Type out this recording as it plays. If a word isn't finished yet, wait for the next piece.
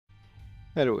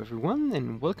Hello everyone,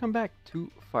 and welcome back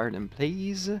to Firethem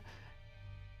Plays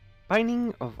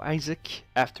Binding of Isaac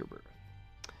Afterbirth.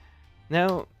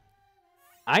 Now,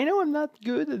 I know I'm not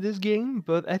good at this game,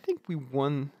 but I think we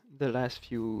won the last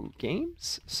few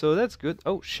games, so that's good.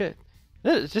 Oh shit,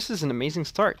 this is an amazing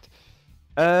start.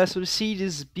 So the seed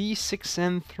is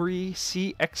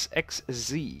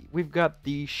B6N3CXXZ. We've got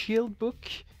the shield book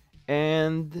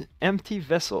and empty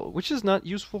vessel, which is not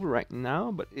useful right now,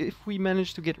 but if we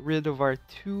manage to get rid of our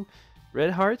 2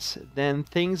 red hearts, then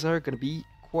things are gonna be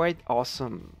quite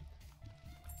awesome.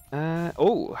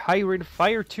 Oh, high rate of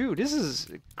fire too. This is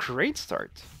a great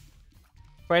start.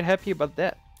 Quite happy about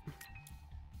that.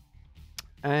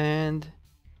 And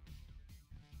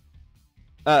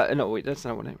no, wait, that's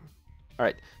not what I'm. All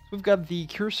right, so we've got the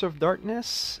Curse of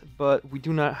Darkness, but we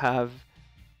do not have.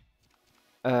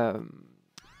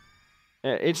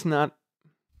 It's not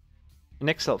an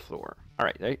Excel floor. All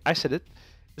right, I said it.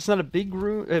 It's not a big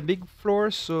room, a big floor,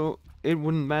 so it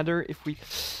wouldn't matter if we.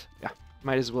 Yeah,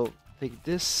 might as well take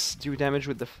this, do damage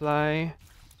with the fly.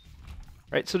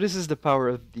 Right, so this is the power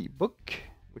of the book,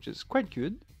 which is quite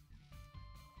good.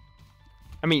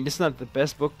 I mean, it's not the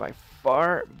best book by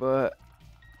far, but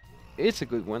it's a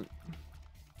good one.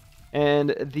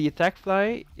 And the attack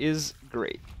fly is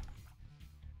great.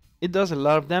 It does a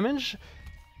lot of damage,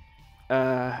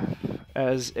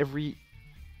 as every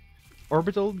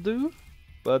orbital do,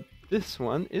 but this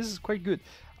one is quite good.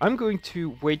 I'm going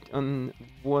to wait on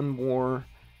one more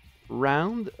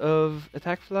round of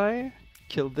attack fly,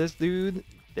 kill this dude,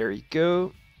 there you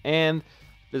go, and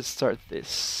let's start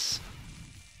this.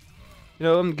 You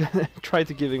know, I'm gonna try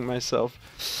to giving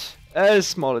myself a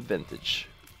small advantage.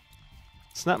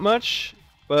 It's not much,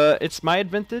 but it's my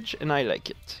advantage and I like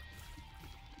it.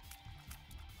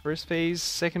 First phase,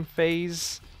 second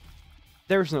phase.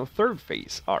 There's no third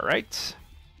phase. Alright.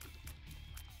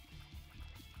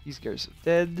 These guys are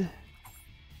dead.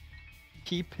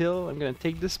 Key pill. I'm gonna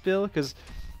take this pill because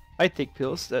I take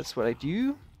pills. That's what I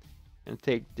do. And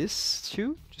take this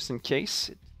too, just in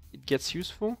case it gets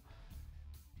useful.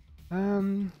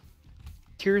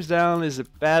 Tears down is a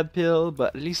bad pill,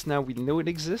 but at least now we know it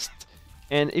exists.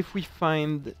 And if we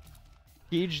find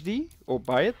PhD or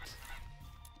buy it,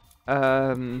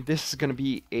 this is gonna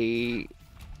be a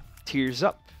tears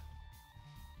up.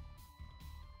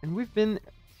 And we've been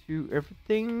to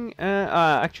everything.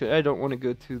 Actually, I don't want to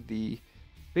go to the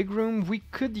big room. We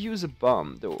could use a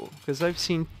bomb though, because I've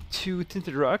seen 2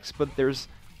 tinted rocks, but there's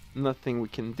nothing we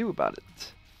can do about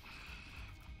it.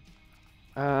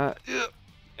 Oh,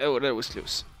 that was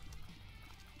close.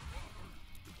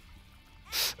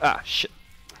 Ah, shit.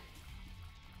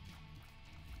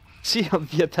 See how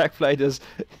the attack fly does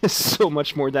so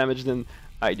much more damage than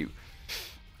I do.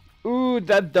 Ooh,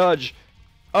 that dodge.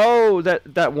 Oh,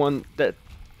 that one, that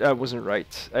wasn't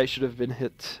right. I should have been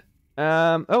hit.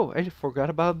 Oh, I forgot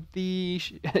about the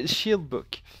shield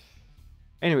book.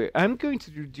 Anyway, I'm going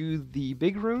to do the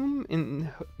big room in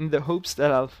the hopes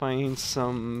that I'll find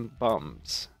some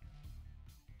bombs.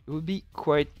 It would be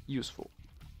quite useful.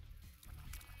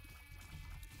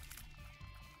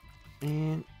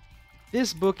 And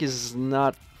this book is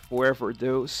not forever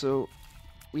though, so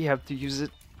we have to use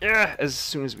it as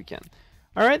soon as we can.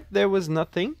 Alright, there was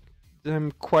nothing.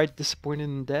 I'm quite disappointed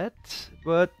in that,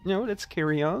 but you know, let's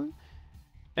carry on.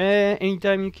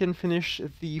 Anytime you can finish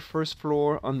the first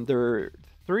floor under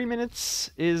 3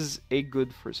 minutes is a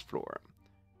good first floor.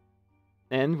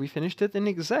 And we finished it in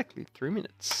exactly 3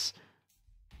 minutes.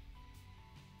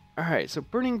 Alright, so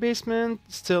burning basement,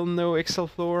 still no Excel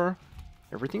floor,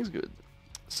 everything's good.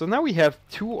 So now we have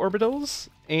 2 orbitals,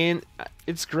 and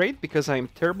it's great because I'm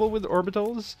terrible with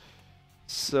orbitals.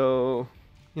 So,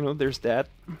 you know, there's that.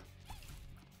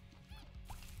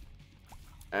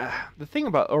 The thing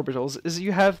about orbitals is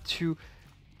you have to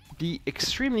be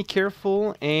extremely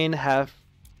careful and have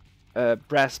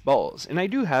brass balls. And I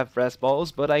do have brass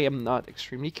balls, but I am not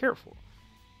extremely careful.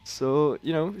 So,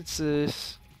 you know, it's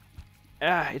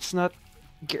not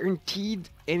guaranteed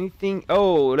anything.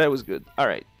 Oh, that was good. All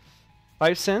right.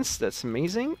 5 cents, that's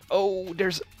amazing. Oh, there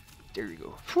you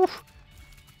go. Whew.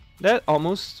 That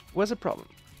almost was a problem.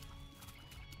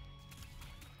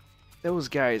 Those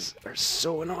guys are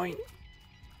so annoying.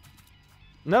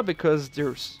 Not because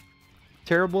there's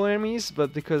terrible enemies,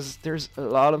 but because there's a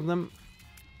lot of them.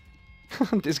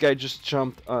 This guy just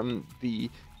jumped on the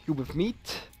cube of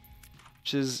meat,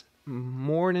 which is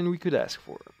more than we could ask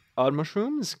for. Odd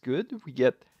mushrooms, good. We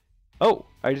get... Oh,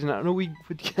 I did not know we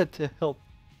would get the help.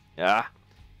 Yeah.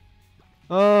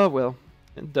 Oh, well,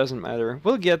 it doesn't matter.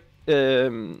 We'll get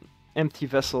empty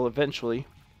vessel eventually.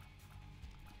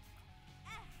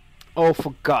 Oh,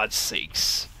 for God's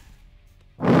sakes.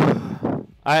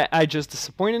 I just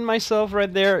disappointed myself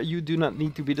right there. You do not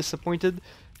need to be disappointed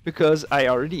because I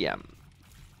already am.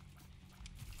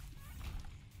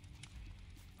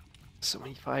 So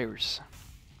many fires.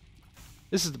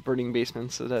 This is the burning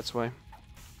basement, so that's why.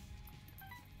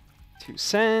 2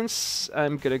 cents.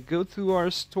 I'm gonna go to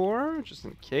our store just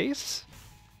in case.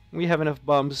 We have enough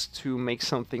bombs to make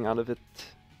something out of it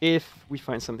if we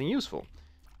find something useful.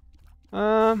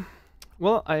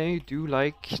 Well, I do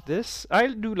like this. I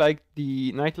do like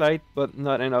the nightlight, but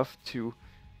not enough to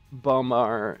bomb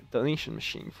our donation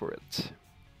machine for it.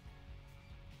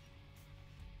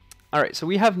 Alright, so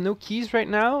we have no keys right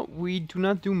now. We do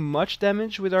not do much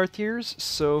damage with our tiers,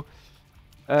 so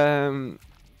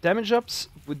damage ups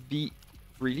would be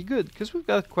really good, because we've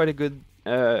got quite a good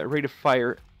rate of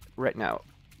fire right now.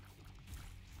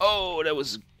 Oh, that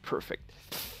was perfect.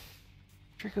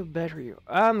 Trickle battery.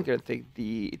 I'm gonna take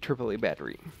the AAA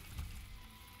battery.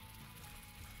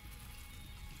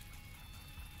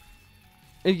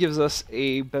 It gives us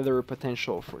a better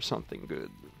potential for something good.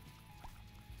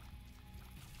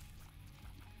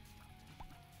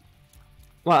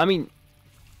 Well, I mean,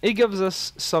 it gives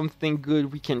us something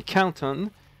good we can count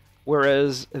on,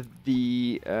 whereas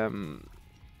the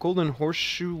golden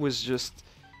horseshoe was just,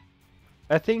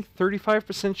 I think,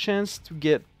 35% chance to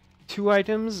get 2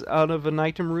 items out of an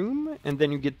item room, and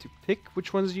then you get to pick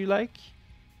which ones you like.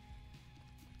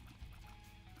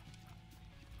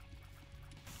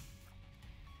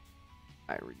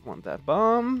 I really want that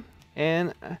bomb,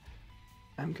 and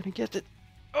I'm gonna get it.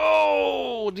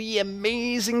 Oh, the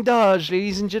amazing dodge,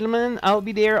 ladies and gentlemen. I'll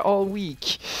be there all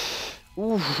week.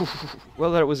 Ooh,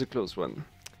 well, that was a close one.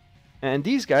 And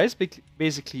these guys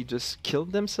basically just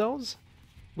killed themselves,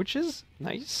 which is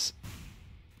nice.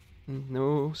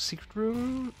 No secret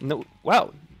room. No,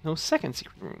 wow, no second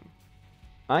secret room.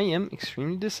 I am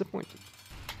extremely disappointed.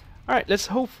 Alright, let's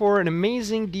hope for an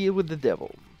amazing deal with the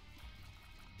devil.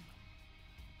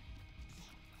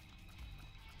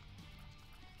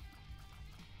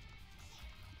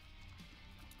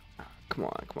 Come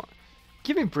on, come on.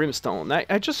 Give me brimstone.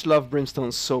 I just love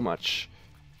brimstone so much.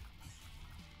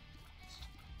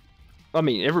 I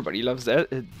mean, everybody loves that.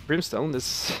 Brimstone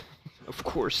is, of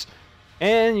course.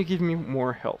 And you give me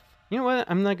more health. You know what?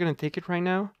 I'm not gonna take it right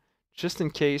now. Just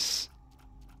in case.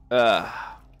 Well,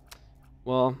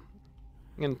 I'm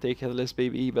gonna take Headless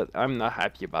Baby, but I'm not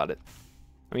happy about it.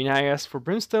 I mean, I asked for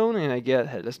Brimstone and I get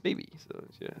Headless Baby. So,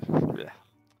 yeah.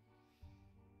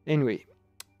 Anyway.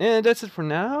 And that's it for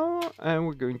now.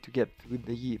 We're going to get to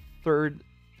the third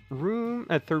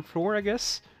floor, I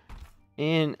guess.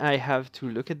 And I have to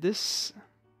look at this.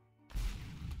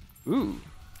 Ooh.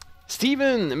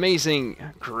 Steven! Amazing!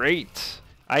 Great!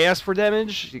 I asked for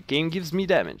damage, the game gives me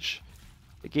damage.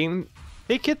 The game,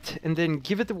 take it and then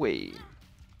give it away.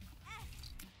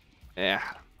 Yeah.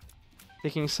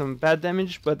 Taking some bad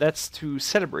damage, but that's to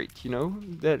celebrate, you know,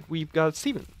 that we've got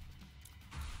Steven.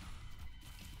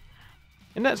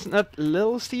 And that's not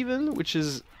Little Steven, which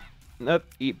is not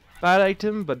a bad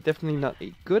item, but definitely not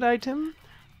a good item.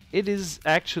 It is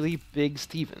actually Big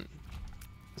Steven.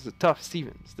 It's the tough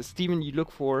Steven. It's the Steven you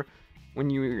look for when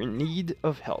you're in need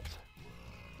of help.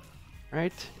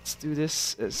 Right, let's do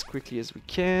this as quickly as we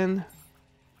can.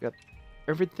 Got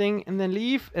everything, and then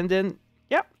leave, and then,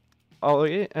 yeah, I'll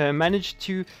manage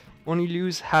to only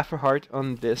lose half a heart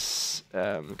on this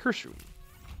curse room.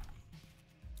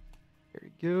 There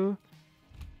we go.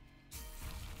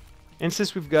 And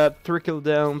since we've got trickle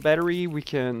down battery, we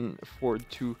can afford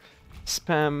to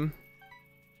spam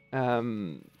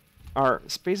our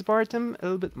spacebar item a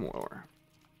little bit more.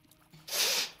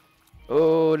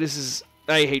 Oh, this is...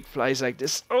 I hate flies like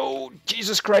this. Oh,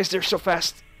 Jesus Christ, they're so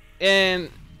fast.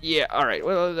 And, yeah, alright,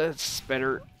 well, that's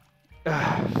better.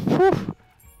 Got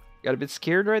a bit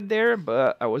scared right there,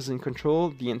 but I was in control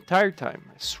the entire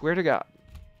time. I swear to God.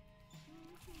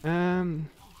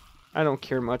 I don't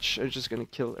care much. I'm just gonna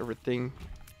kill everything.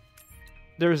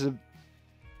 There's a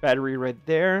battery right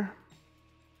there.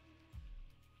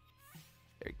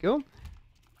 There you go.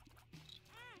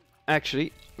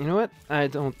 Actually, you know what? I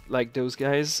don't like those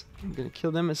guys. I'm gonna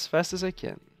kill them as fast as I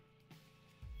can.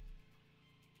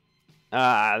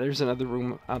 Ah, there's another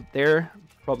room out there.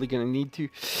 Probably gonna need to.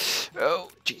 Oh,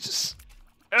 Jesus.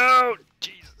 Oh,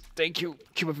 Jesus. Thank you,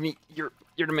 Cube of Meat. You're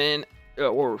the man.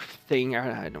 Or thing.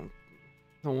 I don't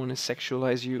want to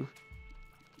sexualize you.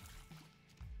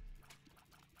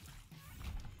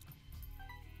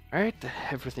 Alright,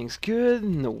 everything's good.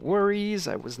 No worries.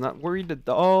 I was not worried at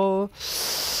all.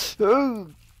 Oh,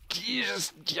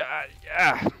 Jesus.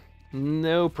 Yeah.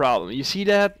 No problem. You see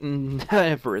that?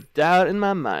 Never a doubt in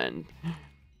my mind.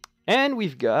 And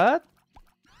we've got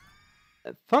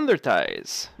Thunder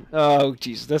Ties. Oh,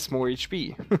 jeez, that's more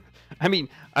HP. I mean,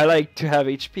 I like to have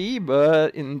HP,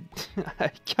 but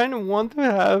I kind of want to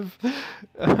have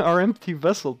our empty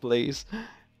vessel plays,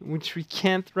 which we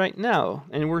can't right now,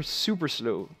 and we're super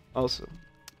slow also.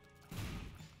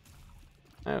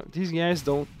 These guys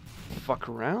don't fuck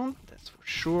around, that's for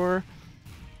sure.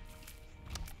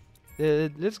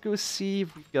 Let's go see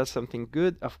if we've got something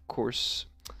good. Of course,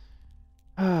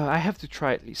 I have to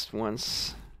try at least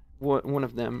once. One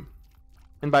of them,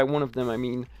 and by one of them I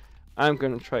mean I'm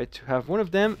gonna try to have one of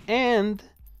them and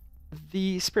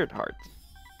the Spirit Heart.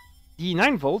 The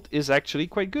 9-volt is actually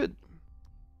quite good.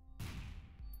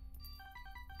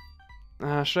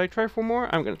 Should I try for more?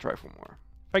 I'm gonna try for more.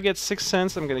 If I get 6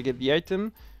 cents, I'm gonna get the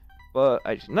item, but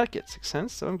I did not get 6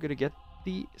 cents, so I'm gonna get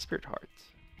the Spirit Heart.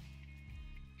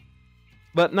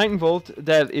 But 9-volt,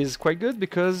 that is quite good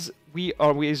because we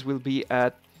always will be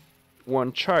at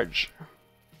 1 charge.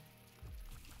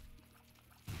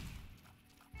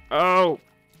 Oh,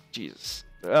 Jesus.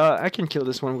 I can kill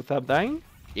this one without dying.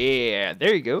 Yeah,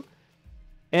 there you go.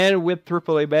 And with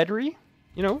AAA battery,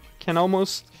 you know, can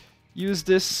almost use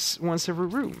this once every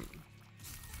room.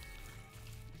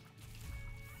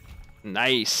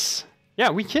 Nice. Yeah,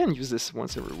 we can use this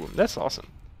once every room. That's awesome.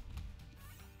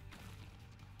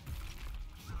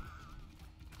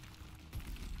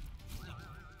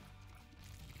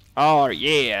 Oh,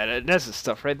 yeah, that's the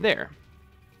stuff right there.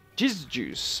 Jesus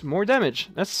juice, more damage.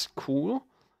 That's cool.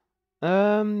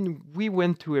 We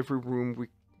went to every room we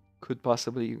could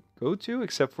possibly go to,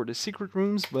 except for the secret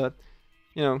rooms, but,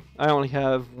 you know, I only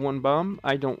have 1 bomb.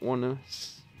 I don't want to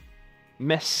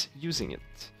mess using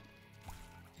it.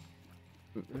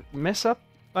 Mess up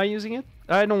by using it?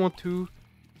 I don't want to...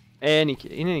 in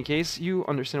any case, you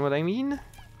understand what I mean.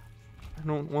 I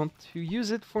don't want to use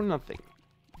it for nothing.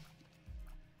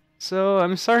 So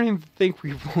I'm starting to think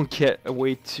we won't get a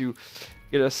way to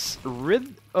get us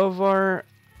rid of our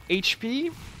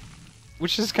HP,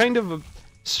 which is kind of a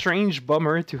strange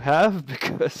bummer to have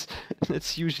because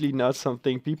it's usually not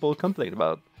something people complain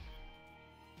about.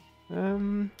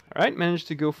 Alright, managed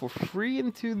to go for free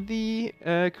into the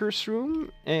curse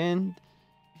room, and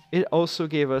it also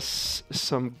gave us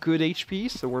some good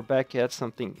HP, so we're back at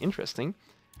something interesting.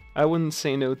 I wouldn't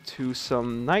say no to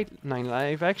some 9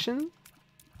 live action.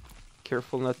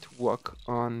 Careful not to walk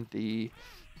on the...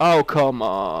 Oh, come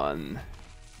on!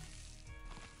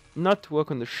 Not to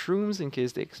walk on the shrooms in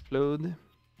case they explode.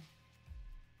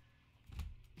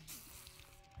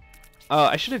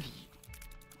 I should have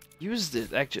used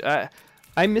it, actually.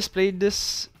 I misplayed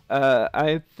this.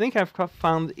 I think I've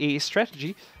found a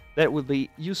strategy that will be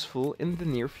useful in the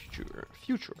near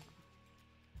future.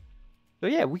 So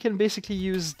yeah, we can basically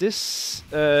use this,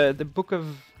 the Book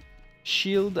of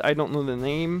Shield, I don't know the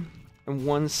name, and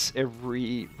once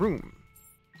every room.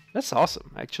 That's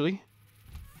awesome, actually.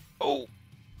 Oh,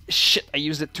 shit, I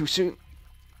used it too soon.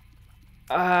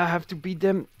 I have to beat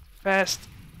them fast.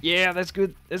 Yeah, that's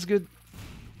good, that's good.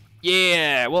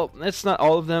 Yeah, well, that's not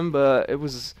all of them, but it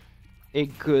was a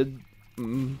good,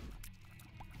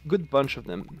 good bunch of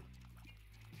them.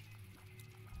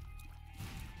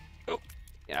 Oh,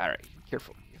 yeah, alright,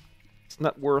 careful. It's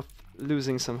not worth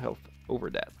losing some health over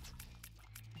that.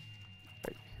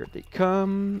 Right, here they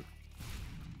come.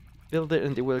 Build it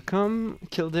and they will come.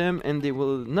 Kill them and they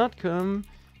will not come.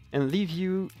 And leave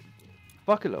you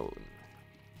fuck alone.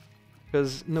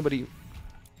 Because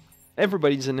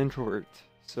everybody's an introvert.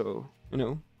 So, you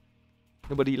know,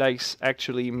 nobody likes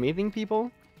actually meeting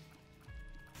people.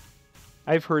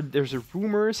 I've heard there's a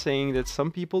rumor saying that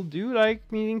some people do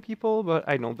like meeting people, but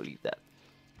I don't believe that.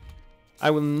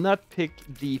 I will not pick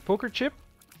the poker chip,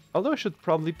 although I should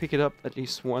probably pick it up at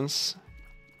least once,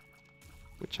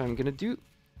 which I'm gonna do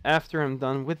after I'm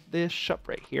done with this shop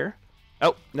right here.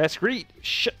 Oh, that's great!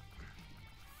 Shit!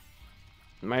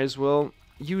 Might as well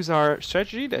use our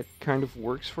strategy that kind of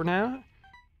works for now.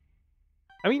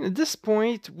 I mean, at this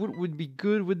point, what would be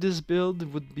good with this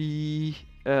build would be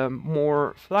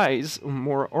more flies,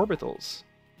 more orbitals.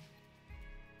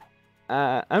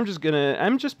 I'm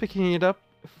just picking it up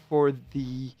for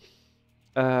the,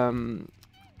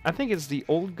 I think it's the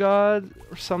Old God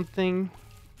or something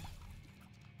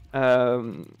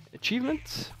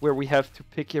achievement, where we have to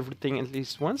pick everything at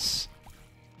least once.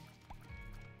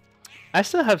 I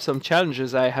still have some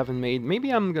challenges I haven't made. Maybe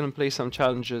I'm gonna play some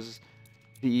challenges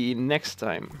the next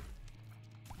time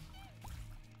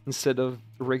instead of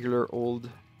regular old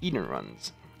Eden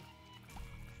runs.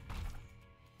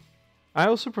 I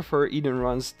also prefer Eden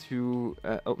runs to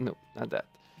oh no, not that.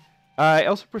 I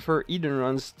also prefer Eden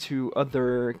runs to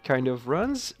other kind of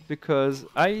runs because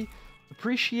I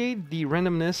appreciate the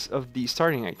randomness of the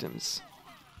starting items.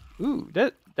 Ooh,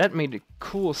 that made a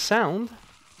cool sound.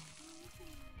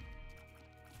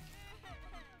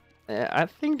 I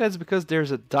think that's because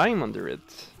there's a dime under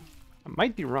it. I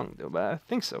might be wrong though, but I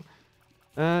think so.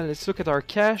 Let's look at our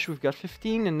cash. We've got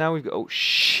 15, and now we've got... Oh,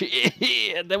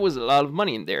 shit! That was a lot of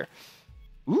money in there.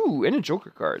 Ooh, and a Joker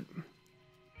card.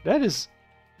 That is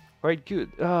quite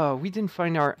good. Oh, we didn't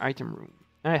find our item room.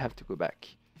 I have to go back.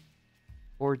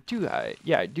 Or do I?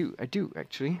 Yeah, I do. I do,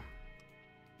 actually.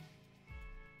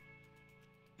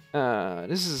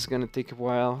 This is gonna take a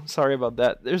while. Sorry about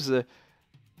that.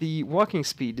 The walking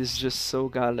speed is just so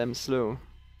goddamn slow.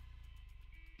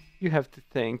 You have to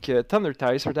thank Thunder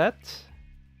Ties for that.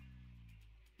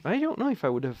 I don't know if I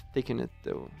would have taken it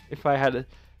though, if I had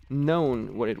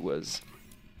known what it was.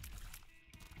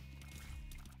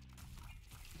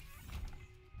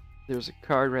 There's a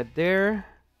card right there.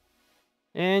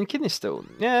 And Kidney Stone.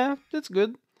 Yeah, that's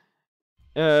good.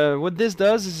 What this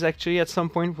does is actually at some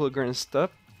point we're going to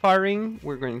stop firing.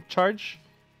 We're going to charge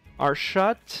our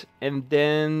shot. And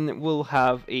then we'll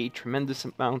have a tremendous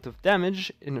amount of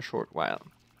damage in a short while.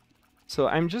 So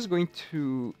I'm just going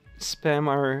to spam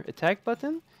our attack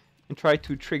button and try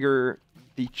to trigger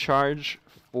the charge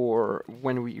for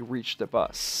when we reach the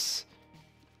boss.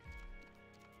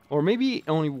 Or maybe it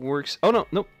only works... Oh no,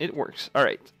 no, it works.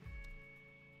 Alright.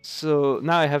 So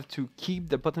now I have to keep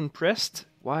the button pressed.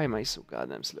 Why am I so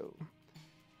goddamn slow?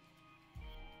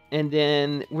 And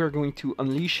then we're going to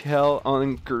unleash hell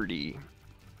on Gertie.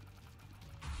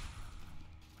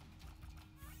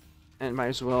 And might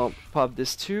as well pop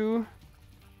this too.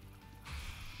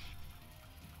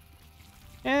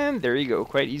 And there you go,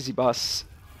 quite easy boss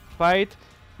fight.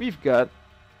 We've got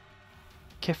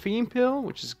caffeine pill,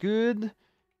 which is good.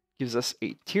 Gives us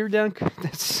a tear down.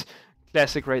 That's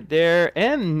classic right there.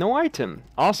 And no item.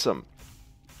 Awesome.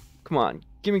 Come on,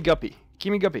 give me Guppy.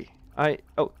 Give me Guppy.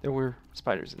 Oh, there were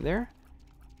spiders in there.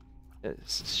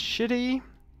 This is shitty.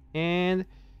 And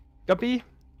Guppy.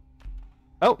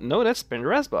 Oh, no, that's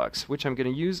embarass box, which I'm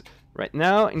going to use right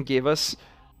now and gave us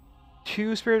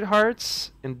 2 spirit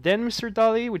hearts, and then Mr.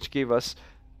 Dolly, which gave us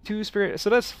 2 spirit,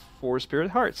 so that's 4 spirit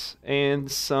hearts,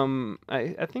 and some,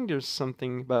 I think there's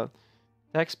something about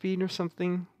attack speed or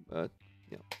something, but,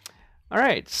 yeah.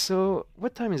 Alright, so,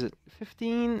 what time is it?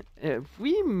 15,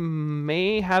 we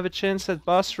may have a chance at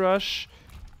boss rush.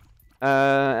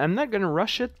 I'm not gonna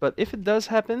rush it, but if it does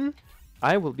happen,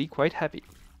 I will be quite happy.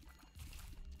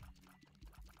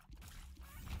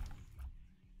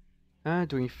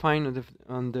 Doing fine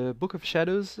on the Book of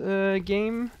Shadows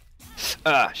game.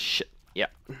 Ah, shit. Yeah,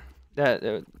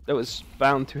 that was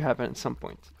bound to happen at some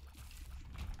point.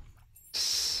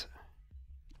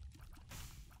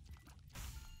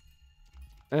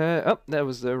 Oh, that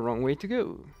was the wrong way to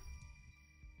go.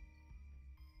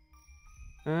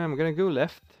 I'm gonna go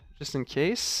left just in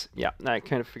case. Yeah, I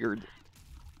kind of figured.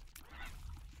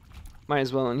 Might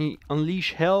as well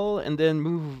unleash hell and then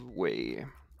move away.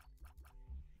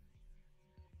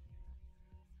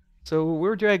 So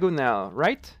where do I go now?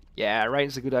 Right? Yeah, right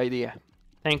is a good idea.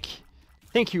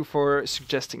 Thank you for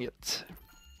suggesting it.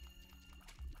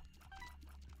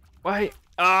 Why?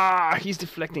 Ah, he's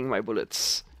deflecting my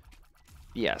bullets.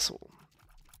 The asshole.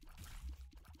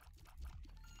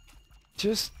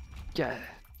 Just die.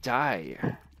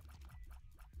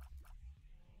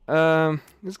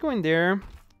 Let's go in there.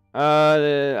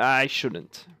 I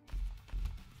shouldn't.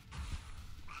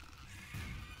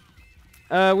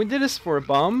 We did this for a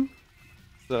bomb,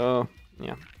 so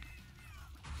yeah.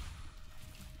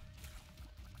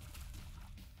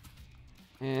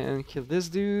 And kill this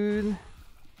dude.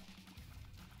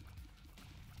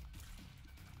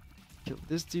 Kill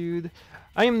this dude.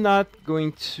 I am not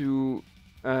going to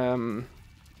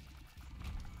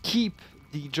keep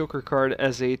the Joker card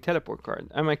as a teleport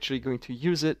card. I'm actually going to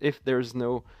use it if there's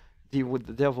no deal with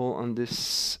the devil on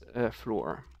this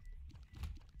floor.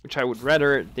 Which I would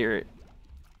rather there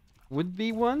would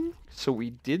be one, so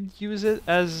we did use it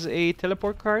as a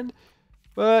teleport card,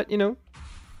 but you know,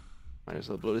 might as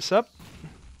well blow this up.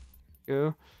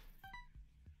 Go.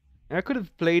 I could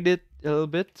have played it a little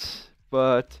bit,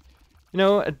 but you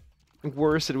know, at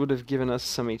worst it would have given us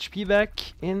some HP back.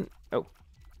 And oh,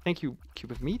 thank you,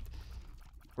 Cube of Meat,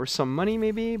 or some money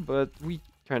maybe, but we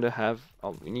kind of have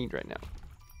all we need right now.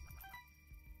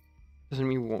 Doesn't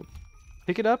mean we won't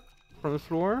pick it up from the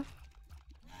floor.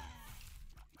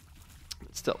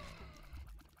 Still.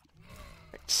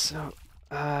 Right, so,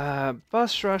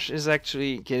 boss rush is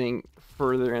actually getting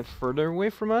further and further away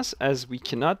from us, as we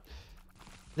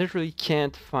literally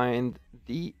can't find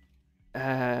the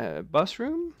boss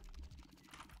room.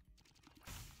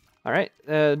 Alright,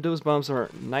 those bombs are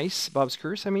nice. Bob's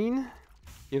Curse, I mean.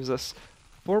 Gives us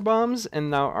 4 bombs, and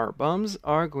now our bombs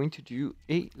are going to do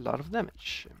a lot of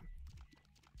damage.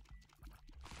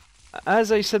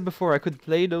 As I said before, I could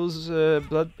play those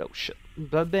blood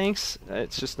banks.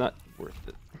 It's just not worth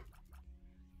it.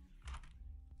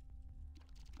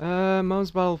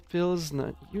 Mom's bottle pills,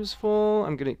 not useful.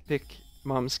 I'm gonna pick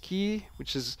Mom's key,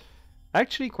 which is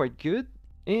actually quite good,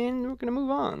 and we're gonna move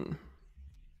on.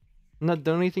 Not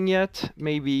done anything yet.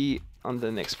 Maybe on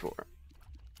the next floor.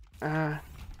 Never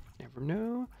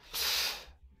know.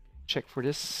 Check for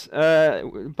this.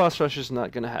 Boss rush is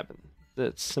not gonna happen.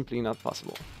 That's simply not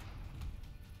possible.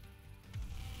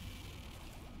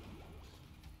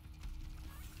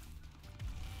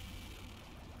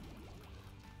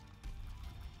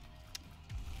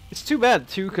 It's too bad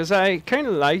too, because I kind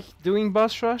of like doing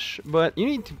boss rush, but you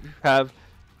need to have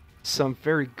some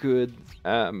very good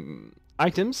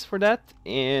items for that,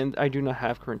 and I do not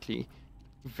have currently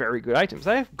very good items.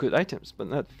 I have good items, but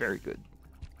not very good.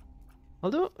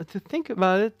 Although, to think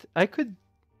about it, I could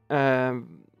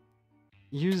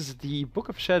use the Book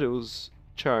of Shadows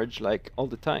charge like all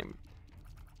the time.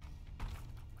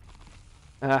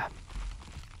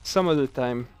 Some other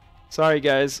time. Sorry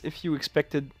guys, if you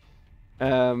expected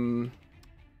some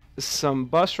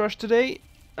boss rush today,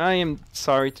 I am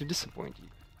sorry to disappoint you.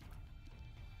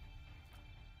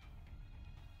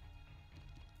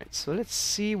 Right, so let's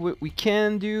see what we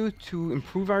can do to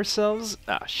improve ourselves.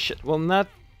 Ah shit, well not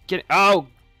getting... Oh!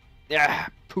 Yeah,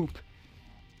 poop.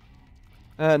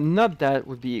 Not that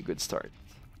would be a good start.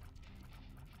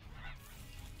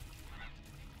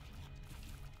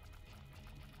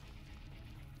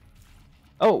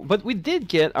 Oh, but we did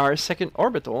get our second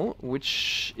orbital,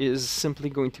 which is simply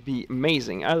going to be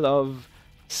amazing. I love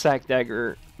Sack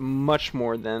Dagger much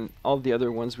more than all the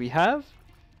other ones we have,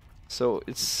 so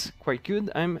it's quite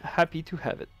good. I'm happy to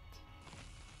have it.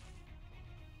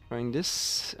 Trying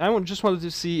this. I just wanted to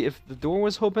see if the door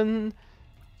was open,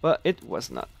 but it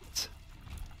was not.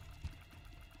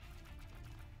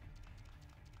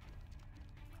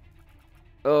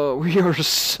 Oh, we are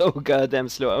so goddamn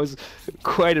slow. I was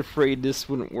quite afraid this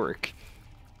wouldn't work.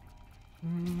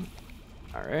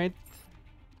 Alright.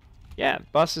 Yeah,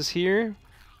 boss is here.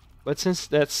 But since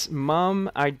that's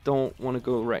Mom, I don't want to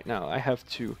go right now. I have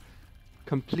to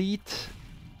complete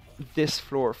this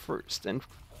floor first. And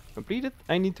complete it,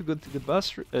 I need to go to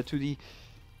the to the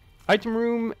item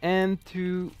room and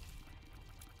to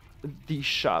the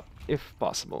shop, if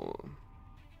possible.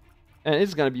 And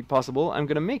it's gonna be possible. I'm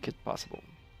gonna make it possible.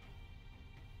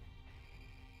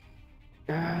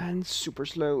 And super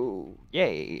slow.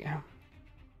 Yay.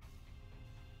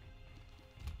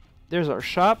 There's our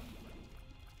shop,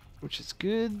 which is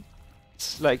good.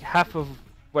 It's like half of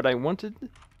what I wanted.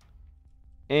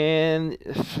 And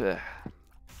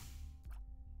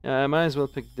I might as well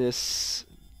pick this.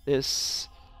 This.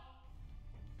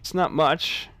 It's not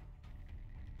much.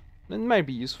 It might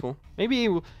be useful. Maybe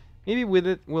with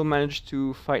it we'll manage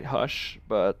to fight Hush,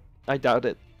 but I doubt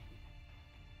it.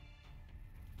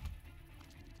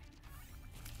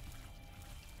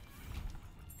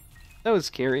 That was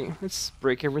scary. Let's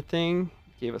break everything.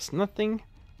 Gave us nothing.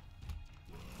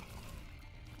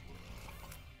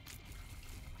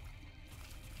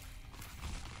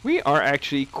 We are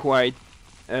actually quite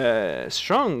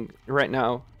strong right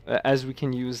now, as we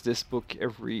can use this book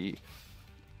every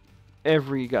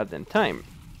goddamn time.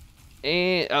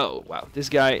 And oh wow, this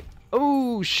guy.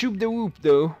 Oh, shoop the whoop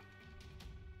though.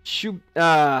 Shoop.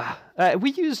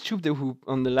 We used shoop the whoop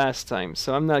on the last time,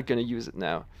 so I'm not gonna use it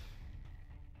now.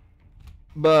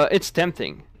 But it's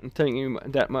tempting. I'm telling you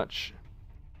that much.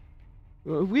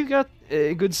 We've got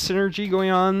a good synergy going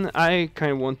on. I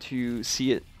kind of want to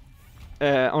see it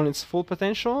on its full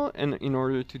potential, and in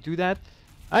order to do that,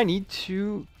 I need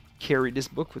to carry this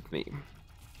book with me.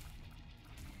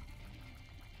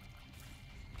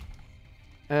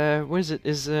 What is it?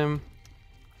 Is the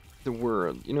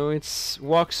word? You know, it's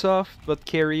walk soft but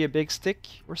carry a big stick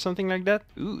or something like that.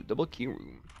 Ooh, double key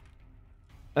room.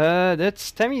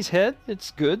 That's Tammy's head.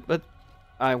 It's good, but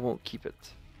I won't keep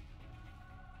it.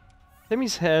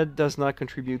 Tammy's head does not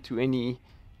contribute to any.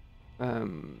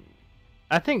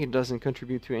 I think it doesn't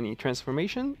contribute to any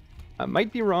transformation. I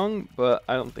might be wrong, but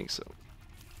I don't think so.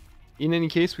 In any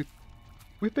case,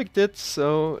 we picked it,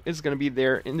 so it's gonna be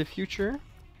there in the future.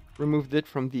 Removed it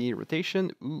from the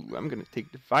rotation. Ooh, I'm gonna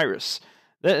take the virus.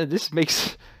 This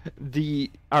makes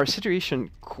our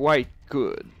situation quite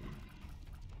good.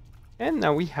 And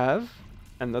now we have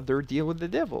another deal with the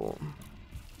devil,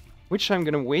 which I'm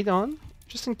gonna wait on,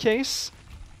 just in case,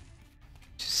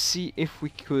 to see if we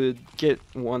could get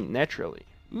one naturally.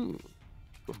 Ooh,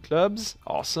 of clubs,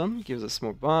 awesome, gives us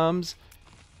more bombs.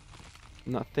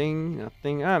 Nothing,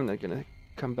 nothing. I'm not gonna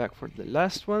come back for the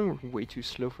last one. We're way too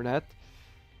slow for that.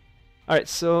 Alright,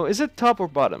 so is it top or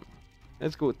bottom?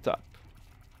 Let's go with top.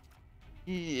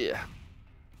 Yeah.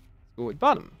 Let's go with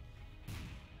bottom.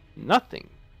 Nothing.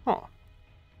 Huh.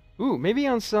 Ooh, maybe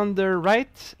on the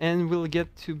right, and we'll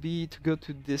get to go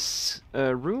to this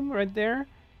room right there.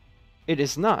 It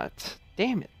is not.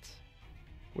 Damn it.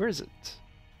 Where is it?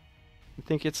 I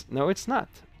think it's... No, it's not.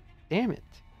 Damn it.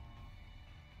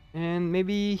 And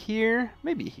maybe here?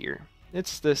 Maybe here.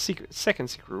 It's the second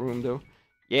secret room, though.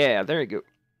 Yeah, there you go.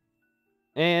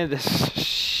 And...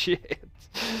 shit.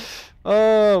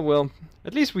 Oh, well.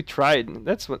 At least we tried.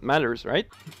 That's what matters, right?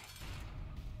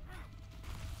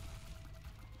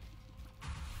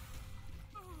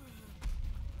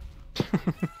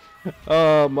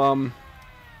 Oh, Mom.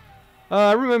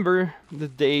 I remember the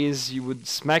days you would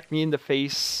smack me in the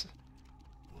face.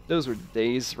 Those were the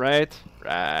days, right?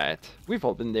 Right. We've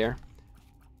all been there.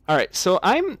 Alright, so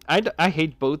I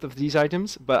hate both of these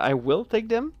items, but I will take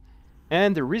them.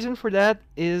 And the reason for that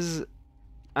is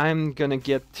I'm gonna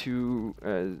get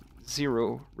to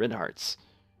 0 red hearts.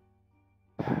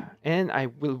 And I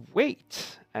will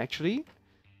wait, actually.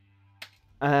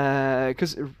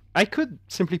 Because I could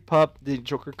simply pop the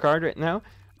Joker card right now,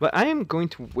 but I am going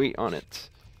to wait on it.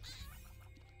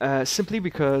 Simply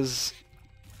because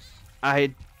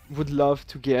I would love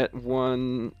to get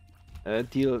one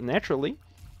deal naturally.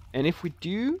 And if we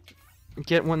do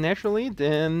get one naturally,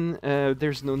 then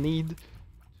there's no need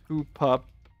to pop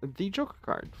the Joker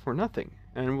card for nothing.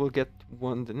 And we'll get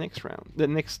one the next round, the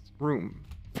next room,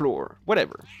 floor,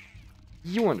 whatever.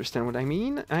 You understand what I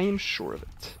mean? I am sure of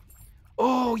it.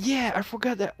 Oh yeah, I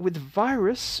forgot that with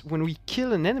virus, when we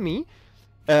kill an enemy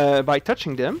by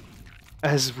touching them,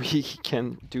 as we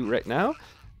can do right now,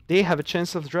 they have a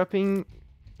chance of dropping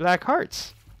black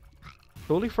hearts.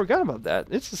 Totally forgot about that.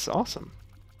 This is awesome.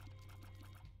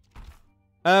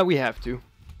 We have to.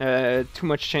 Too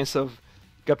much chance of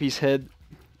Guppy's head.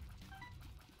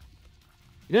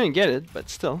 You didn't get it, but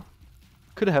still.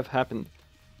 Could have happened.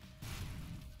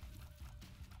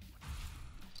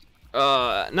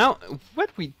 Now, what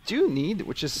we do need,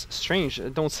 which is strange, I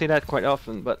don't say that quite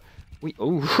often, but we...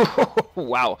 Oh,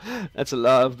 wow, that's a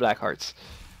lot of black hearts.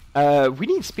 We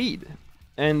need speed.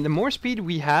 And the more speed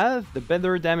we have, the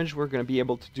better damage we're going to be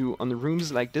able to do on the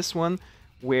rooms like this one,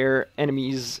 where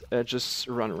enemies just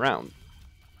run around.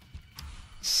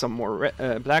 Some more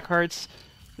black hearts.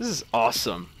 This is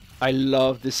awesome. I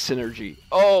love this synergy.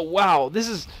 Oh, wow, this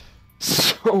is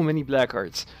so many black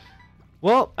hearts.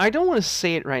 Well, I don't want to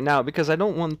say it right now because I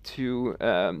don't want to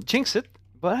jinx it,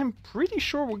 but I'm pretty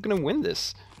sure we're going to win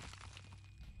this.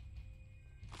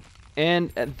 And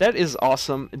that is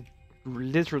awesome. It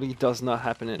literally does not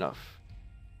happen enough.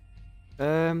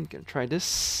 I'm going to try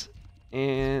this.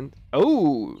 And,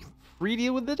 oh, free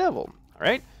deal with the devil. All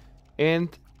right. And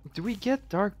do we get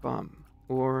Dark Bomb?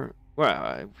 Or,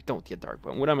 well, we don't get Dark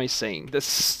Bomb. What am I saying? That's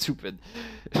stupid.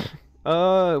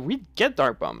 We get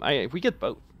Dark Bomb. We get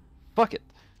both. Fuck it.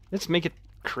 Let's make it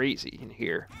crazy in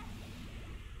here.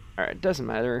 Alright, doesn't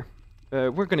matter.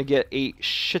 We're gonna get a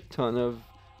shit ton of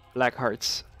black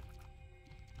hearts.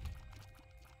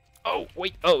 Oh,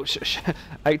 wait. Oh,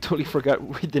 I totally forgot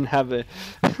we didn't have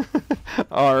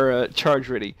our charge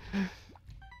ready.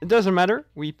 It doesn't matter.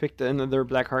 We picked another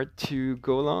black heart to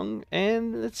go along.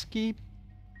 And let's keep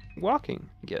walking,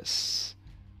 I guess.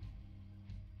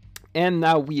 And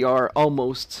now we are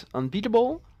almost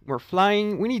unbeatable. We're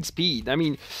flying. We need speed. I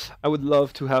mean, I would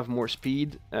love to have more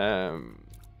speed, but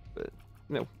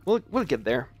no, we'll get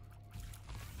there.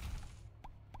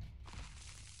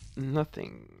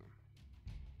 Nothing.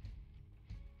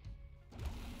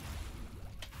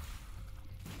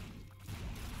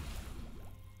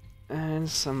 And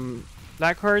some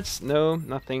black hearts. No,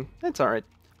 nothing. That's all right.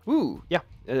 Ooh, yeah.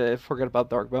 Forgot about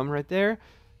Dark Bomb right there.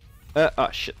 Oh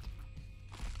shit.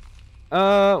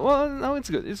 Well, no, it's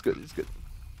good. It's good. It's good.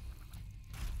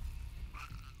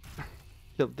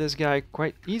 Killed this guy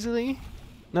quite easily.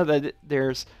 Not that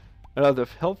there's a lot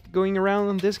of health going around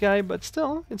on this guy, but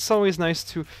still, it's always nice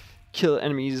to kill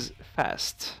enemies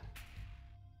fast.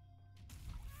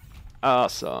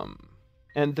 Awesome.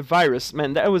 And the virus,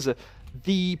 man, that was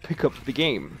the pickup of the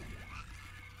game.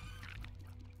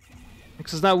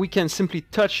 Because now we can simply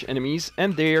touch enemies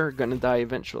and they're gonna die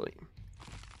eventually.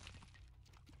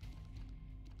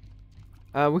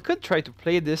 We could try to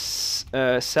play this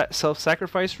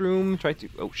self-sacrifice room, try to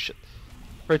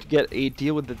get a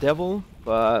deal with the devil,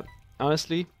 but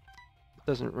honestly, it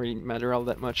doesn't really matter all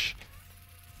that much.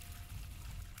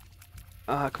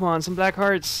 Come on, some black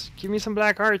hearts! Give me some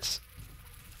black hearts!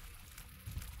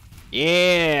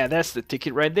 Yeah, that's the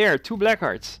ticket right there. 2 black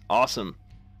hearts. Awesome.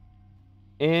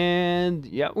 And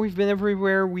yeah, we've been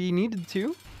everywhere we needed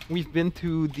to. We've been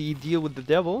to the deal with the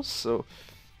devils, so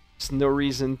there's no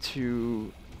reason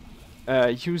to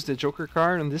use the Joker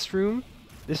card on this room,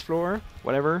 this floor,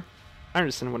 whatever. I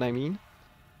understand what I mean.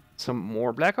 Some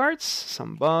more black hearts,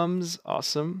 some bombs.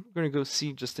 Awesome. I'm gonna go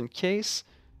see just in case.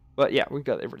 But yeah, we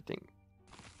got everything.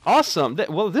 Awesome.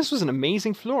 Well, this was an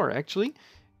amazing floor, actually.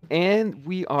 And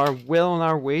we are well on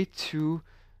our way to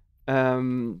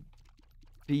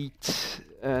beat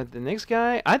the next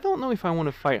guy. I don't know if I want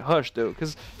to fight Hush, though,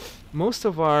 because most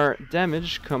of our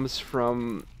damage comes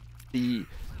from the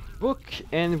book,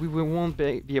 and we won't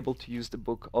be able to use the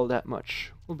book all that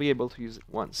much. We'll be able to use it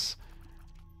once.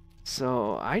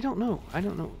 So, I don't know. I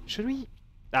don't know. Should we?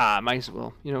 Might as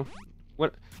well. You know,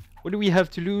 what do we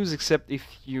have to lose except if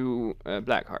you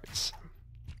black hearts?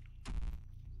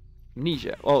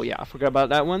 Amnesia. Oh yeah, I forgot about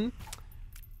that one.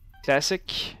 Classic.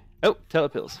 Oh,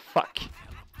 telepills. Fuck.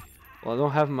 Well, I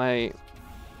don't have my...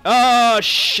 Oh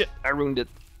shit! I ruined it.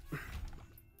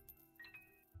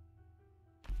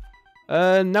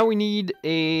 Now we need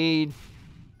a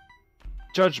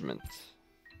judgment.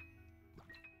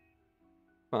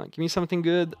 Come on, give me something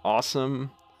good.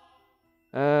 Awesome.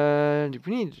 We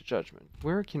need a judgment.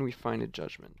 Where can we find a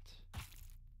judgment?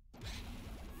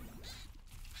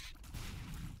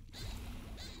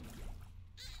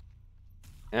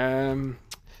 We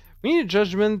need a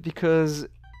judgment because...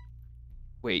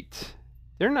 Wait.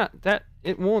 They're not... That...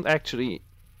 It won't actually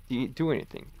do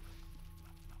anything.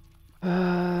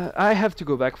 I have to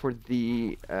go back for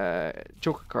the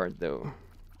Joker card, though.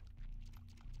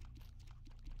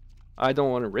 I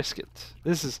don't want to risk it.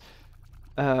 This is...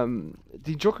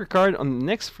 the Joker card on the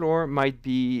next floor might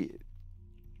be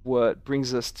what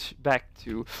brings us back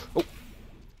to... Oh!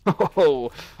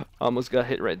 Oh! Almost got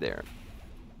hit right there.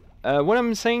 What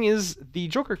I'm saying is the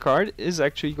Joker card is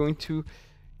actually going to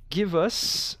give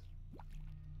us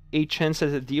a chance at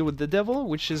a deal with the devil,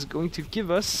 which is going to give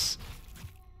us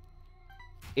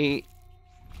a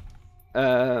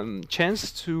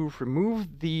chance to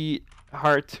remove the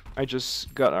heart I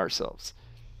just got ourselves.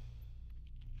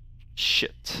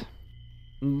 Shit.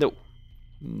 No.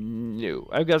 No.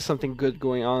 I've got something good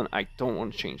going on. I don't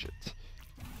want to change it.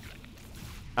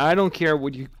 I don't care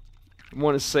what you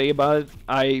want to say about it.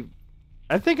 I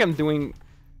think I'm doing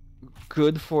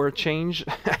good for a change.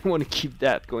 I want to keep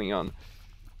that going on.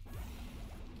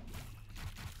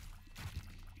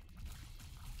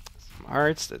 Some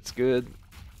hearts, that's good.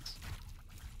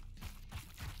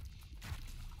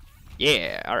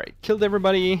 Yeah, alright. Killed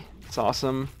everybody. It's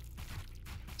awesome.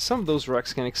 Some of those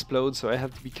rocks can explode, so I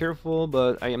have to be careful,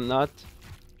 but I am not.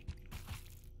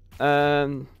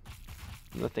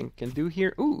 Nothing can do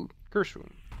here. Ooh, curse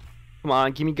room. Come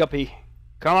on, gimme Guppy.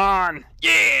 Come on!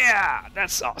 Yeah!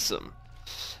 That's awesome.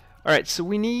 Alright, so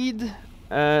we need...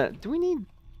 do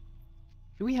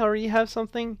we already have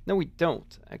something? No, we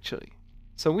don't, actually.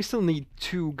 So we still need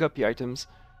 2 Guppy items.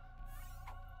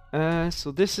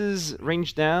 So this is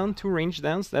range down, 2 range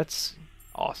downs. That's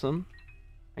awesome.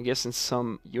 I guess in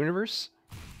some universe.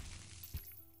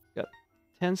 Got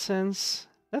 10 cents.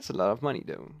 That's a lot of money,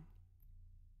 though.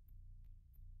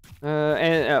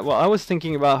 Well, I was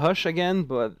thinking about Hush again,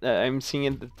 but I'm seeing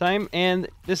it at the time, and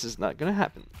this is not gonna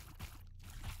happen.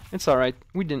 It's alright.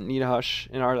 We didn't need a Hush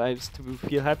in our lives to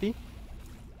feel happy.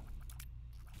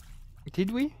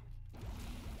 Did we?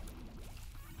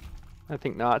 I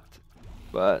think not.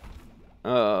 But,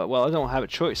 well, I don't have a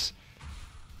choice.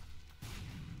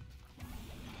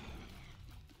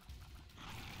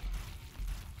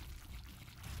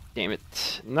 Damn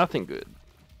it. Nothing good.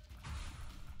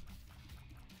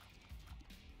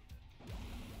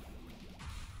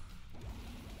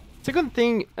 Second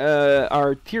thing,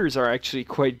 our tiers are actually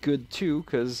quite good too,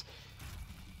 because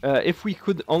if we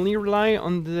could only rely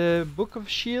on the Book of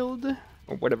Shield,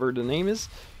 or whatever the name is,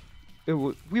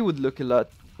 we would look a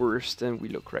lot worse than we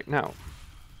look right now.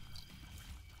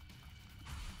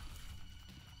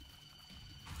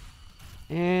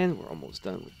 And we're almost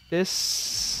done with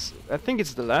this. I think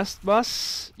it's the last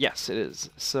boss. Yes, it is.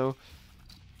 So,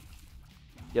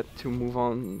 get to move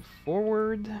on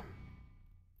forward.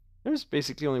 There's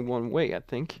basically only one way, I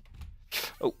think.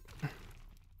 Oh.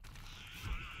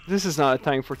 This is not a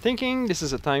time for thinking. This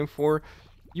is a time for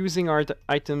using our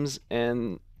items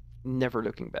and never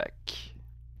looking back.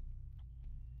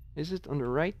 Is it on the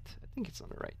right? I think it's on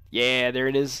the right. Yeah, there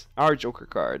it is. Our Joker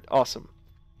card. Awesome.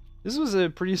 This was a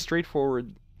pretty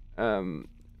straightforward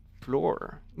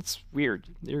floor. It's weird.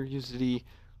 They're usually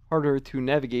harder to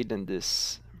navigate than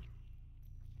this.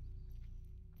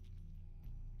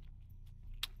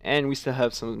 And we still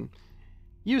have some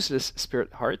useless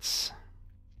spirit hearts.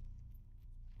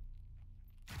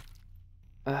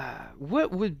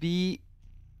 What would be...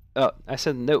 Oh, I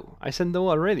said no. I said no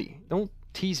already. Don't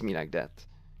tease me like that.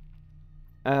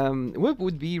 What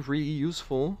would be really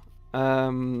useful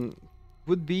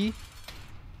would be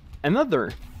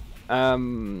another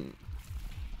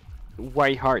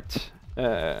white heart,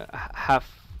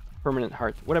 half permanent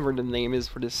heart, whatever the name is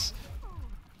for this.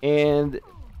 And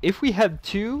if we had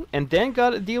two and then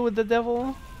got a deal with the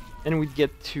devil, and we'd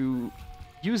get to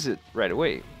use it right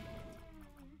away.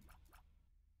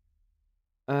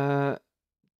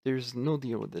 There's no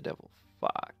deal with the devil.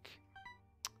 Fuck.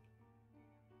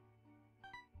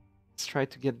 Let's try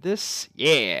to get this.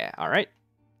 Yeah, alright.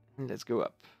 And let's go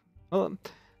up. Well,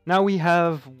 now we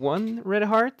have one red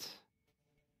heart.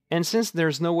 And since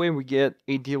there's no way we get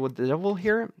a deal with the devil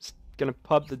here, I'm just gonna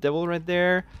pop the devil right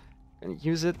there. Gonna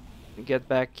use it. Get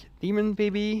back demon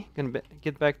baby. Gonna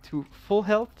get back to full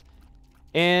health.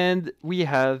 And we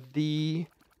have the...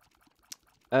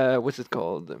 what's it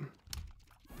called?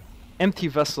 Empty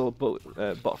vessel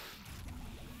buff.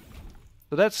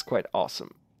 So that's quite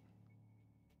awesome.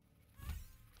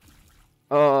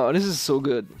 Oh, this is so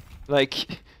good. Like,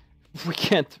 we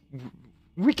can't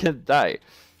die.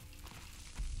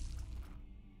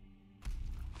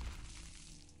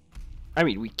 I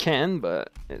mean, we can,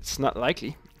 but it's not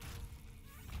likely.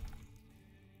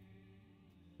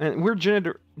 And we're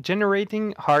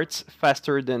generating hearts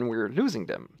faster than we're losing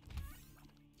them.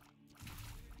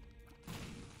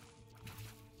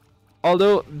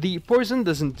 Although the poison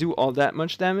doesn't do all that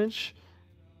much damage,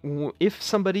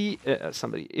 if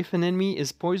if an enemy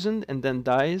is poisoned and then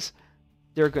dies,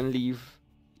 they're gonna leave.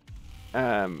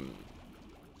 They're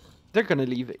gonna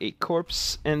leave a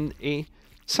corpse and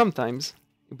sometimes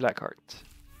a black heart.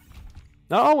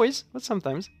 Not always, but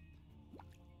sometimes.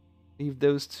 Leave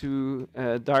those to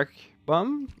dark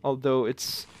bomb, although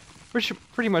it's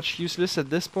pretty much useless at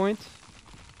this point.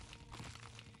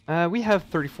 We have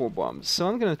 34 bombs, so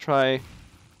I'm gonna try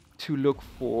to look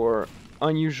for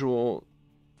unusual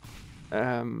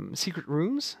secret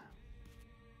rooms.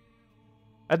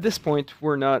 At this point,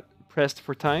 we're not pressed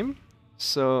for time,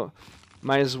 so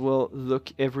might as well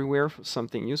look everywhere for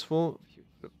something useful. If you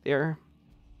look there,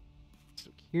 let's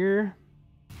look here.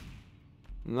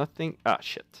 Nothing. Ah,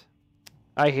 shit.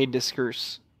 I hate this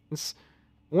curse. It's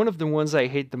one of the ones I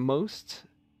hate the most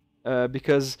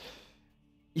because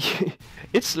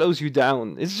it slows you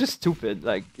down. It's just stupid.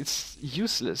 Like, it's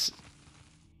useless.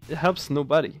 It helps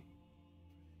nobody.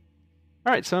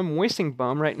 Alright, so I'm wasting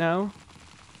bomb right now.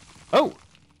 Oh,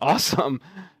 awesome.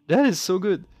 That is so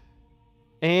good.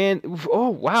 And, oh,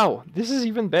 wow. This is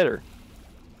even better.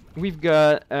 We've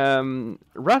got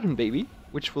Rotten Baby,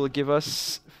 which will give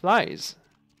us flies.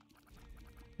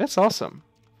 That's awesome.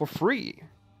 For free.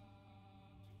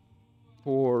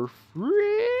 For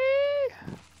free?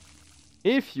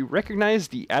 If you recognize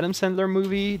the Adam Sandler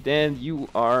movie, then you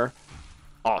are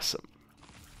awesome.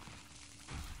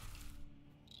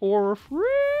 For free?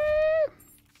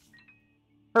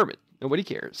 Hermit. Nobody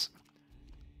cares.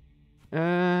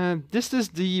 This is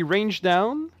the range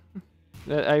down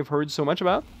that I've heard so much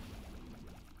about.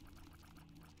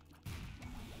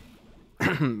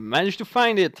 Managed to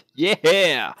find it.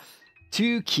 Yeah!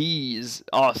 2 keys.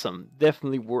 Awesome.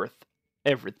 Definitely worth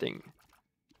everything.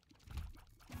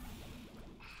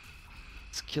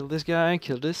 Let's kill this guy,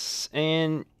 kill this,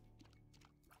 and...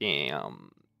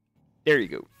 Damn. There you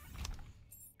go.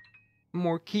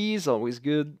 More keys, always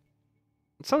good.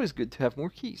 It's always good to have more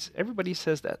keys. Everybody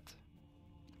says that.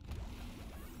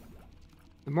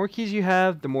 The more keys you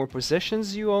have, the more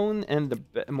possessions you own, and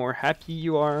the more happy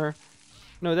you are.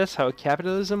 No, that's how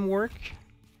capitalism works.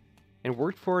 It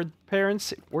worked for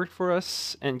parents, it worked for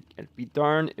us, and it'd be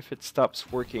darned if it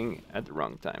stops working at the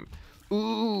wrong time.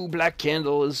 Ooh, Black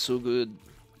Candle is so good.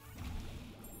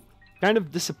 Kind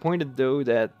of disappointed though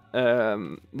that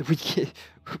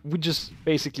we just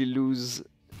basically lose.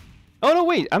 Oh no,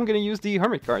 wait! I'm gonna use the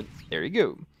Hermit card. There you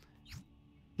go.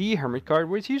 The Hermit card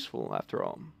was useful after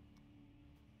all.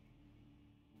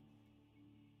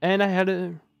 And I had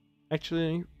a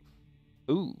actually.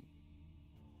 Ooh.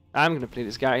 I'm gonna play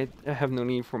this guy. I have no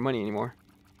need for money anymore.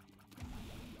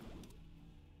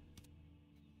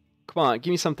 Come on,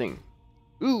 give me something.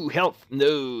 Ooh, health.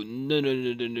 No, no, no,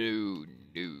 no, no, no,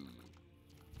 no.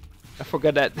 I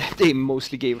forgot that they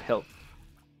mostly gave health.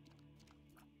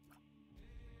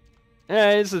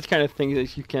 It's the kind of thing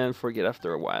that you can forget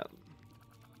after a while.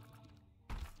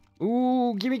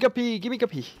 Ooh, gimme guppy, gimme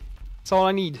guppy. That's all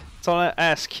I need. That's all I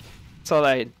ask. That's all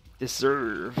I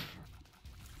deserve.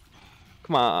 Come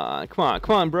Come on, come on,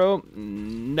 come on, bro.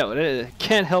 No,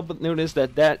 can't help but notice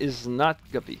that that is not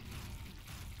Guppy.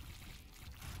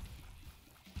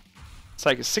 It's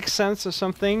like a sixth sense or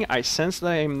something. I sense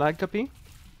that I am not Guppy.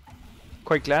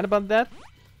 Quite glad about that.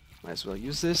 Might as well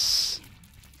use this.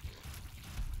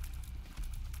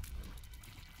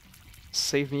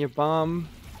 Save me a bomb.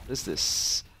 What is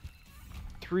this?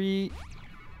 3.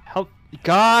 Help.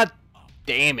 God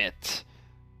damn it.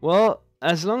 Well,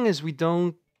 as long as we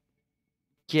don't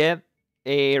get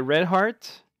a red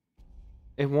heart,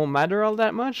 it won't matter all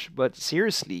that much. But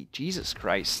seriously, Jesus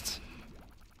Christ.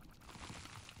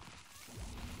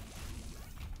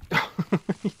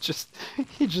 he just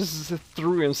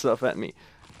threw himself at me.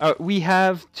 We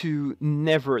have to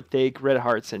never take red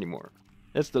hearts anymore.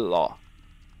 That's the law.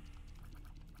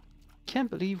 Can't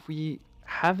believe we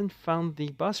haven't found the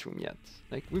boss room yet.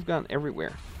 Like, we've gone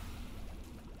everywhere.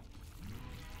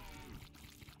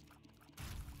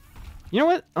 You know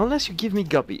what? Unless you give me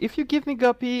Guppy. If you give me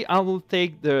Guppy, I will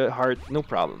take the heart, no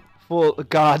problem. Full.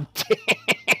 God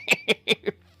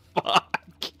damn. Fuck.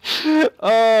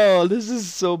 Oh, this is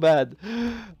so bad.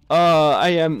 I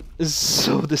am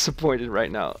so disappointed right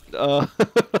now.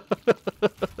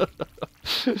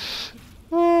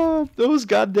 Oh, those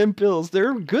goddamn pills.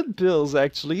 They're good pills,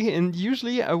 actually. And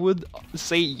usually I would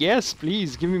say, yes,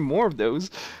 please, give me more of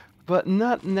those. But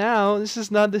not now. This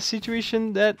is not the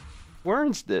situation that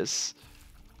warrants this.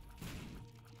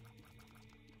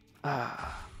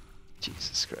 Ah,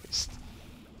 Jesus Christ.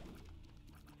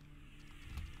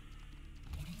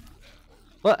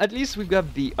 Well, at least we've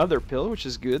got the other pill, which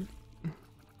is good.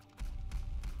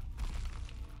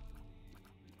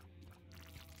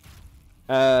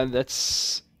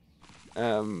 That's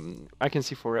I can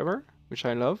see forever, which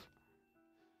I love.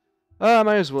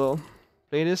 Might as well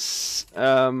play this.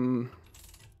 I don't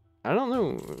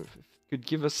know if it could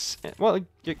give us. Well,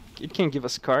 it can give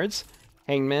us cards.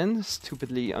 Hangman,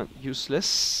 stupidly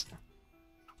useless.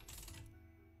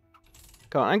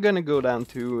 Come on, I'm gonna go down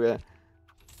to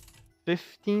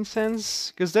 15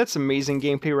 cents, because that's amazing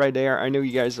gameplay right there. I know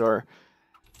you guys are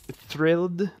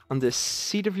thrilled on the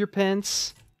seat of your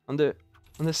pants, on the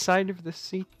side of the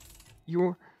seat.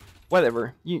 You're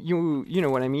whatever. You know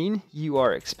what I mean. You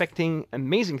are expecting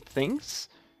amazing things,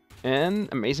 and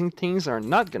amazing things are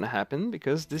not gonna happen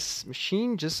because this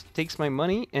machine just takes my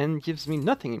money and gives me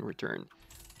nothing in return.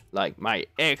 Like my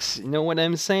ex, you know what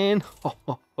I'm saying? Ho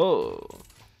ho ho.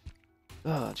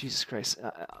 Oh, Jesus Christ.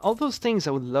 All those things,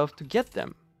 I would love to get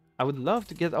them. I would love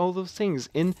to get all those things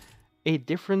in a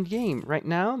different game. Right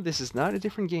now, this is not a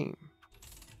different game.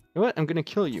 You know what? I'm gonna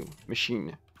kill you,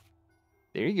 machine.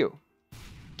 There you go.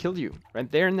 Killed you. Right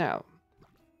there now.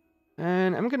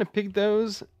 And I'm gonna pick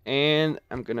those, and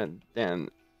I'm gonna then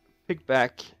pick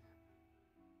back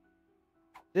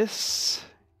this.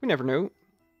 We never know.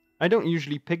 I don't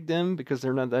usually pick them because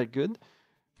they're not that good.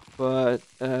 But,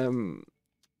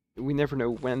 we never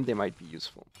know when they might be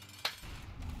useful.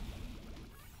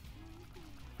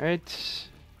 Right.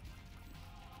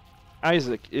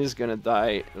 Isaac is gonna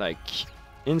die, like,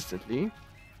 instantly.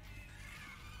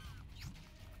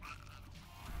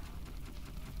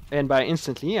 And by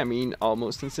instantly, I mean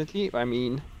almost instantly. I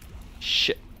mean,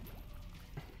 shit.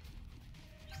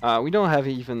 We don't have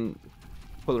even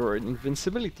Polaroid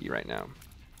invincibility right now.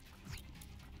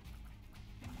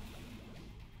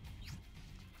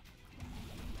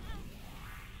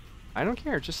 I don't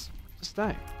care, just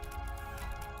die.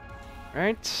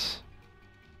 Right.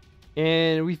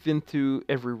 And we've been through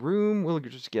every room. We'll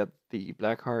just get the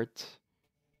black heart.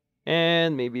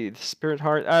 And maybe the spirit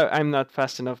heart. I'm not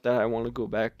fast enough that I want to go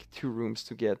back 2 rooms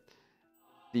to get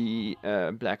the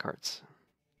black hearts.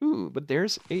 Ooh, but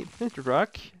there's a Flinter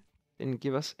Rock. Didn't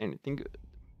give us anything good.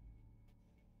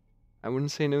 I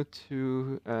wouldn't say no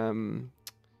to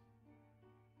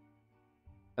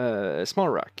small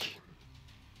rock.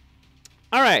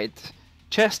 Alright,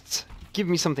 chests, give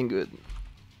me something good.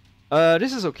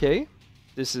 This is okay.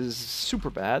 This is super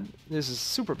bad. This is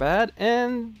super bad.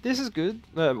 And this is good.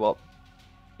 Well,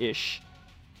 ish.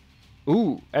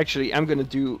 Ooh, actually, I'm gonna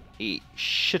do a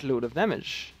shitload of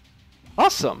damage.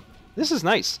 Awesome. This is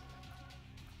nice.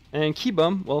 And key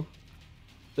bomb, well,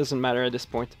 doesn't matter at this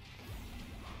point.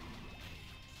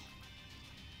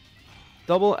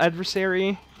 Double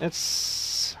adversary.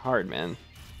 That's hard, man.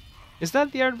 Is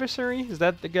that the adversary? Is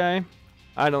that the guy?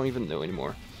 I don't even know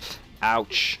anymore.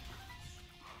 Ouch.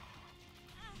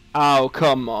 Oh,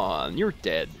 come on. You're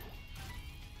dead.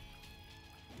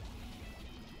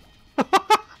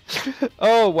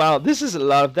 Oh, wow. This is a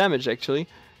lot of damage, actually.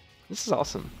 This is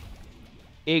awesome.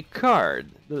 A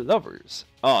card. The Lovers.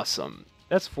 Awesome.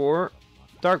 That's for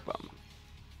Dark Bomb.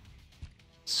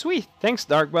 Sweet, thanks,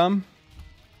 Dark Bomb.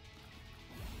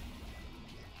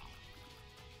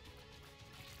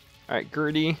 Alright,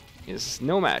 Gertie is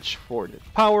no match for the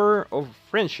power of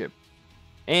friendship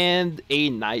and a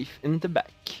knife in the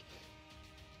back.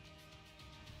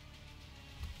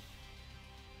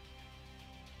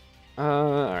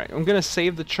 Alright, I'm gonna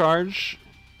save the charge.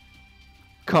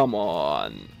 Come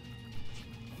on.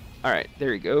 Alright,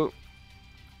 there you go.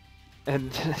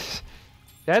 And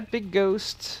that big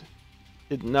ghost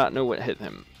did not know what hit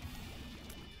him.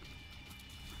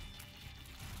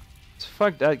 So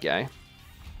fuck that guy.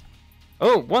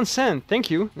 Oh, 1 cent,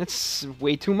 thank you. That's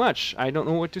way too much. I don't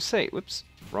know what to say. Whoops,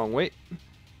 wrong way.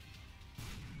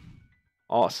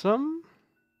 Awesome.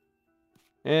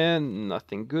 And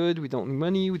nothing good. We don't need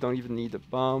money. We don't even need a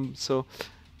bomb. So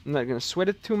I'm not gonna sweat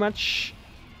it too much.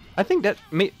 I think that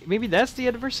maybe that's the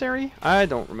adversary. I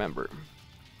don't remember.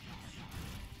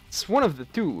 It's one of the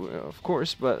two, of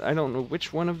course, but I don't know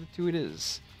which one of the two it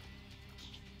is.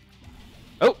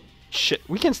 Oh shit!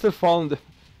 We can still fall in the.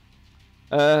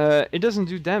 It doesn't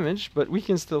do damage, but we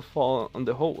can still fall on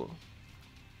the hole.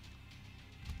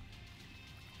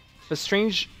 A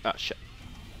strange. Oh shit.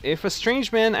 If a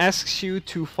strange man asks you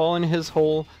to fall in his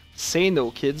hole, say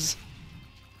no, kids.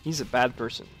 He's a bad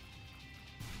person.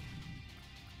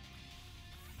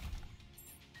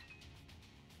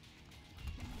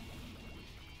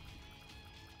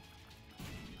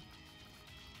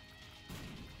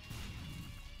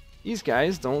 These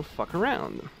guys don't fuck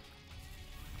around.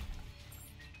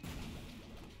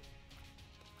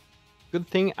 Good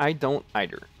thing I don't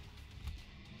either.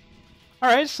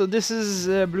 Alright, so this is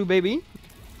Blue Baby.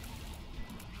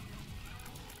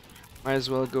 Might as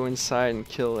well go inside and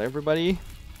kill everybody.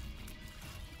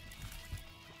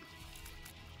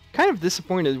 Kind of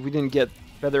disappointed we didn't get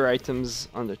better items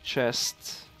on the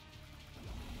chest.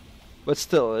 But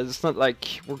still, it's not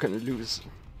like we're gonna lose.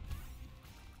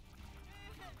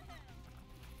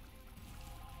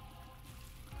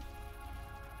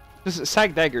 This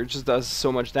Sag Dagger just does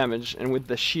so much damage, and with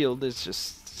the shield it's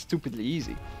just stupidly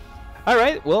easy.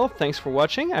 Alright, well, thanks for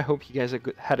watching. I hope you guys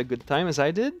had a good time as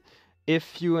I did.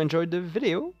 If you enjoyed the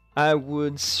video, I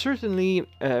would certainly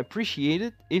appreciate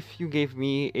it if you gave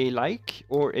me a like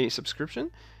or a subscription.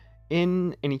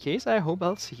 In any case, I hope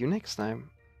I'll see you next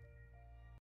time.